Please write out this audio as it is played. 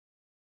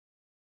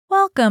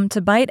Welcome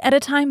to Bite at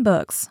a Time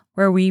Books,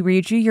 where we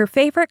read you your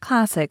favorite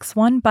classics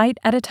one bite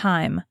at a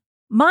time.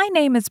 My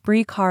name is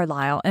Bree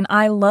Carlisle, and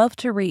I love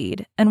to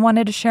read and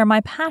wanted to share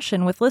my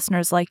passion with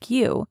listeners like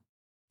you.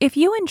 If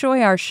you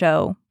enjoy our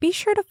show, be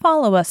sure to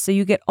follow us so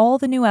you get all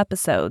the new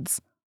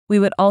episodes. We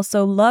would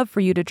also love for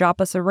you to drop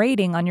us a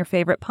rating on your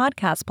favorite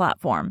podcast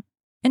platform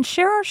and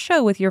share our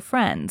show with your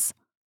friends.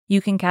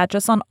 You can catch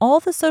us on all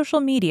the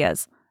social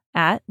medias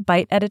at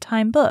Bite at a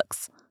Time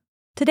Books.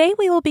 Today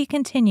we will be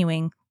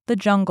continuing The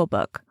Jungle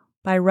Book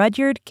by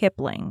Rudyard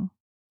Kipling.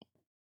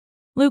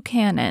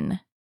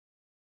 Lucannon.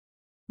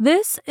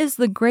 This is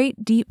the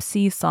great deep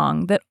sea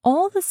song that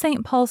all the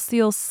St. Paul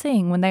seals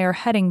sing when they are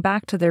heading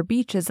back to their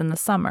beaches in the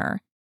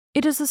summer.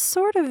 It is a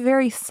sort of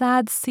very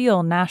sad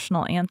seal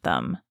national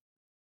anthem.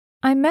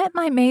 I met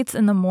my mates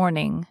in the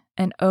morning,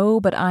 and oh,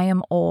 but I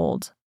am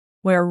old,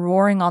 where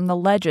roaring on the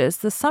ledges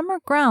the summer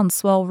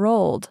groundswell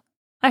rolled.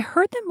 I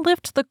heard them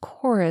lift the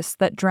chorus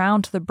that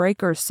drowned the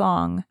breakers'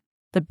 song.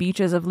 The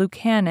beaches of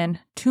Lucannon,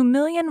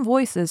 2,000,000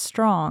 voices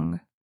strong.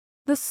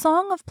 The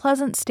song of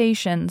pleasant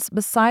stations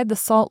beside the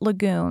salt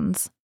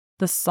lagoons.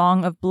 The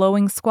song of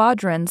blowing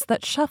squadrons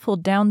that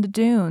shuffled down the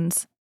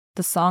dunes.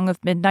 The song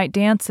of midnight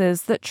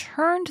dances that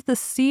churned the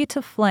sea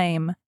to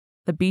flame.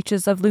 The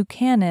beaches of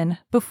Lucannon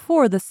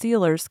before the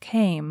sealers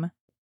came.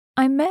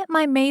 I met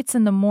my mates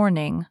in the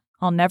morning,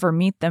 I'll never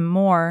meet them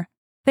more.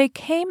 They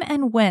came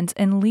and went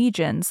in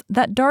legions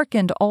that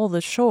darkened all the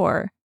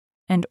shore.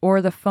 And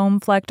o'er the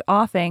foam-flecked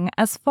offing,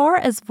 as far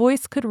as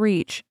voice could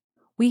reach,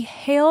 we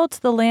hailed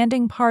the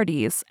landing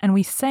parties, and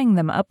we sang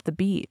them up the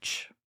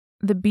beach.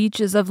 The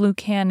beaches of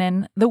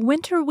Lucannon, the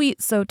winter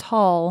wheat so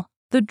tall,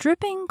 the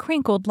dripping,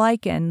 crinkled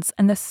lichens,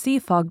 and the sea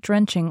fog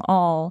drenching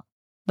all.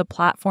 The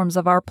platforms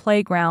of our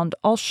playground,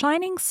 all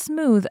shining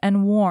smooth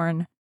and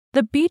worn.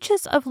 The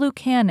beaches of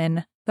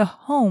Lucannon, the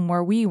home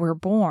where we were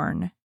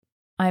born.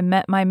 I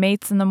met my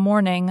mates in the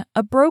morning,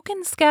 a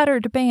broken,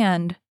 scattered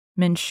band.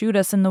 Men shoot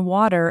us in the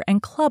water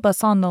and club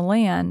us on the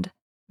land.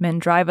 Men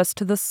drive us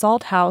to the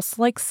salt house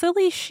like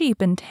silly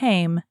sheep and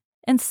tame,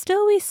 and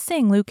still we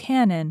sing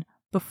Lucannon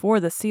before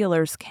the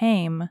sealers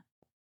came.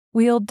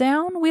 Wheel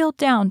down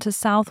to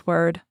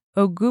southward,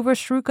 O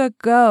Guvashruka,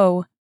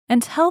 go,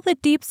 and tell the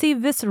deep-sea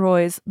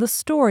viceroys the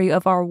story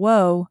of our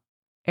woe.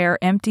 Ere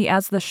empty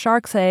as the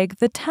shark's egg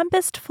the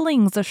tempest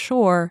flings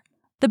ashore,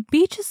 the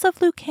beaches of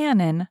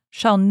Lucannon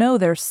shall know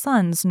their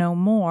sons no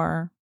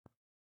more.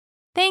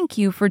 Thank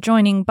you for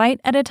joining Bite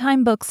at a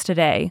Time Books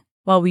today,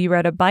 while we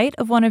read a bite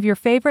of one of your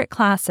favorite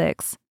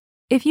classics.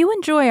 If you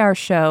enjoy our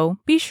show,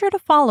 be sure to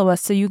follow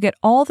us so you get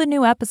all the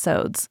new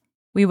episodes.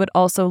 We would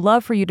also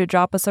love for you to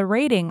drop us a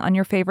rating on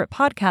your favorite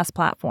podcast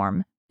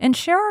platform and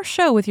share our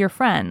show with your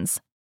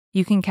friends.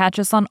 You can catch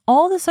us on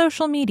all the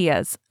social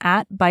medias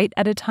at Bite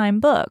at a Time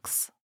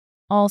Books.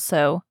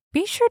 Also,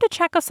 be sure to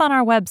check us on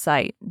our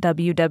website,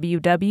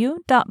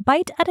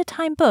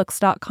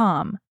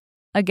 www.biteatatimebooks.com.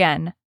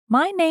 Again,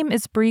 my name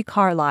is Bree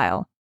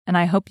Carlisle, and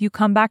I hope you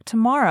come back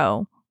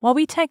tomorrow while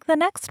we take the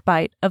next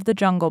bite of The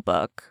Jungle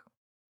Book.